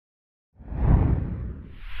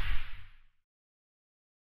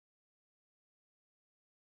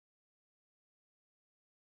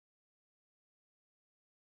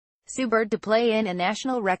Bird to play in a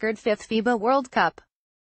national record 5th FIBA World Cup.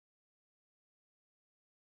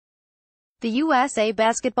 The USA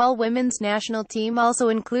basketball women's national team also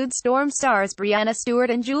includes Storm stars Breanna Stewart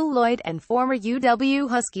and Jewell Loyd, and former UW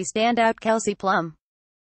Husky standout Kelsey Plum.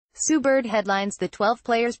 Bird headlines the 12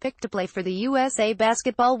 players picked to play for the USA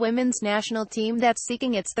basketball women's national team that's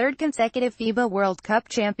seeking its third consecutive FIBA World Cup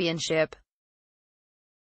championship.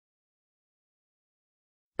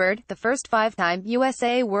 Bird, the first five-time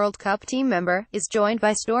USA World Cup team member, is joined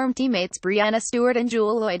by Storm teammates Breanna Stewart and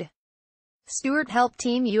Jewell Loyd. Stewart helped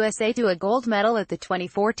Team USA to a gold medal at the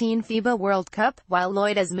 2014 FIBA World Cup, while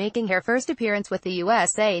Loyd is making her first appearance with the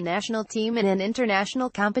USA national team in an international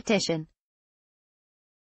competition.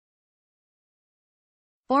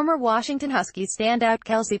 Former Washington Huskies standout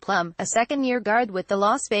Kelsey Plum, a second-year guard with the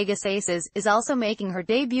Las Vegas Aces, is also making her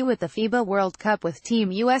debut at the FIBA World Cup with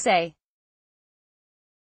Team USA.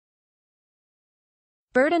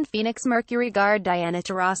 Bird and Phoenix Mercury guard Diana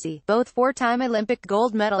Taurasi, both four-time Olympic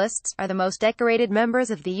gold medalists, are the most decorated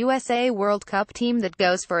members of the USA World Cup team that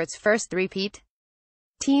goes for its first three-peat.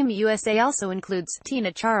 Team USA also includes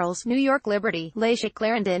Tina Charles, New York Liberty; Laisha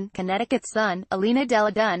Clarendon, Connecticut Sun; Alina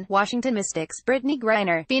Della Dunn, Washington Mystics; Brittany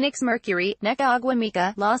Griner, Phoenix Mercury; Nneka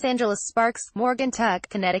Ogwumika, Los Angeles Sparks; Morgan Tuck,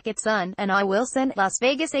 Connecticut Sun; and I. Wilson, Las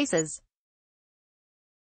Vegas Aces.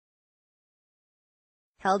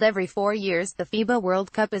 Held every 4 years, the FIBA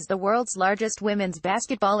World Cup is the world's largest women's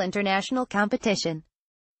basketball international competition.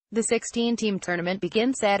 The 16-team tournament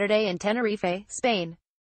begins Saturday in Tenerife, Spain.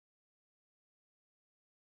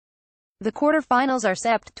 The quarterfinals are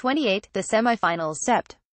Sept. 28, the semifinals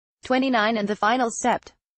Sept. 29 and the finals Sept.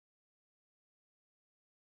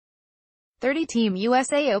 30. Team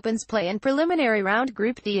USA opens play in preliminary round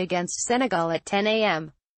Group D against Senegal at 10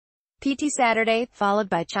 a.m. PT Saturday, followed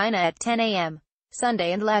by China at 10 a.m.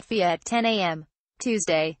 Sunday and Latvia at 10 a.m.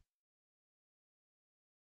 Tuesday.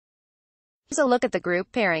 Here's a look at the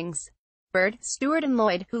group pairings. Bird, Stewart and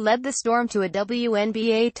Loyd, who led the Storm to a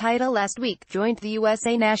WNBA title last week, joined the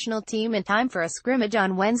USA national team in time for a scrimmage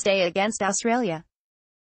on Wednesday against Australia.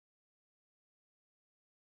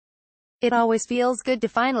 "It always feels good to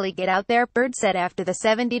finally get out there," Bird said after the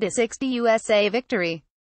 70-60 USA victory.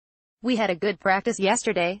 "We had a good practice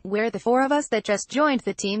yesterday, where the four of us that just joined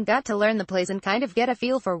the team got to learn the plays and kind of get a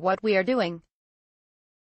feel for what we are doing.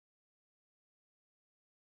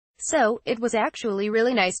 So, it was actually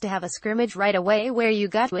really nice to have a scrimmage right away where you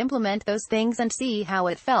got to implement those things and see how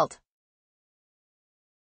it felt.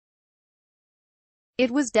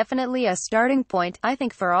 It was definitely a starting point, I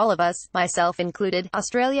think, for all of us, myself included."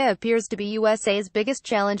 Australia appears to be USA's biggest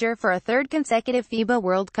challenger for a third consecutive FIBA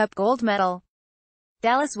World Cup gold medal.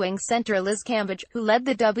 Dallas Wings center Liz Cambage, who led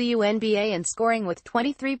the WNBA in scoring with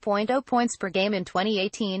 23.0 points per game in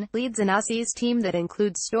 2018, leads an Aussies team that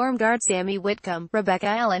includes Storm guard Sammy Whitcomb, Rebecca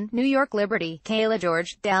Allen, New York Liberty; Kayla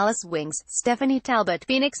George, Dallas Wings; Stephanie Talbot,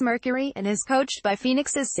 Phoenix Mercury, and is coached by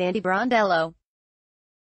Phoenix's Sandy Brondello.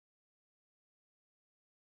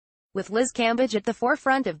 With Liz Cambage at the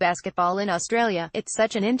forefront of basketball in Australia, it's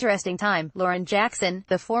such an interesting time, Lauren Jackson,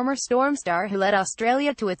 the former Storm star who led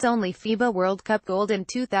Australia to its only FIBA World Cup gold in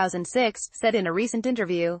 2006, said in a recent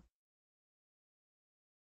interview.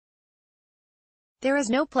 "There is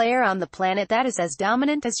no player on the planet that is as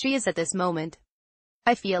dominant as she is at this moment.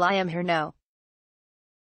 I feel I am here now.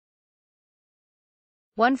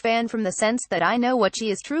 One fan from the sense that I know what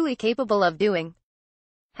she is truly capable of doing.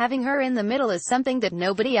 Having her in the middle is something that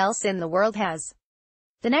nobody else in the world has.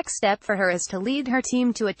 The next step for her is to lead her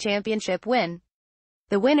team to a championship win."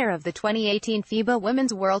 The winner of the 2018 FIBA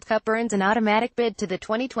Women's World Cup earns an automatic bid to the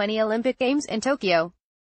 2020 Olympic Games in Tokyo.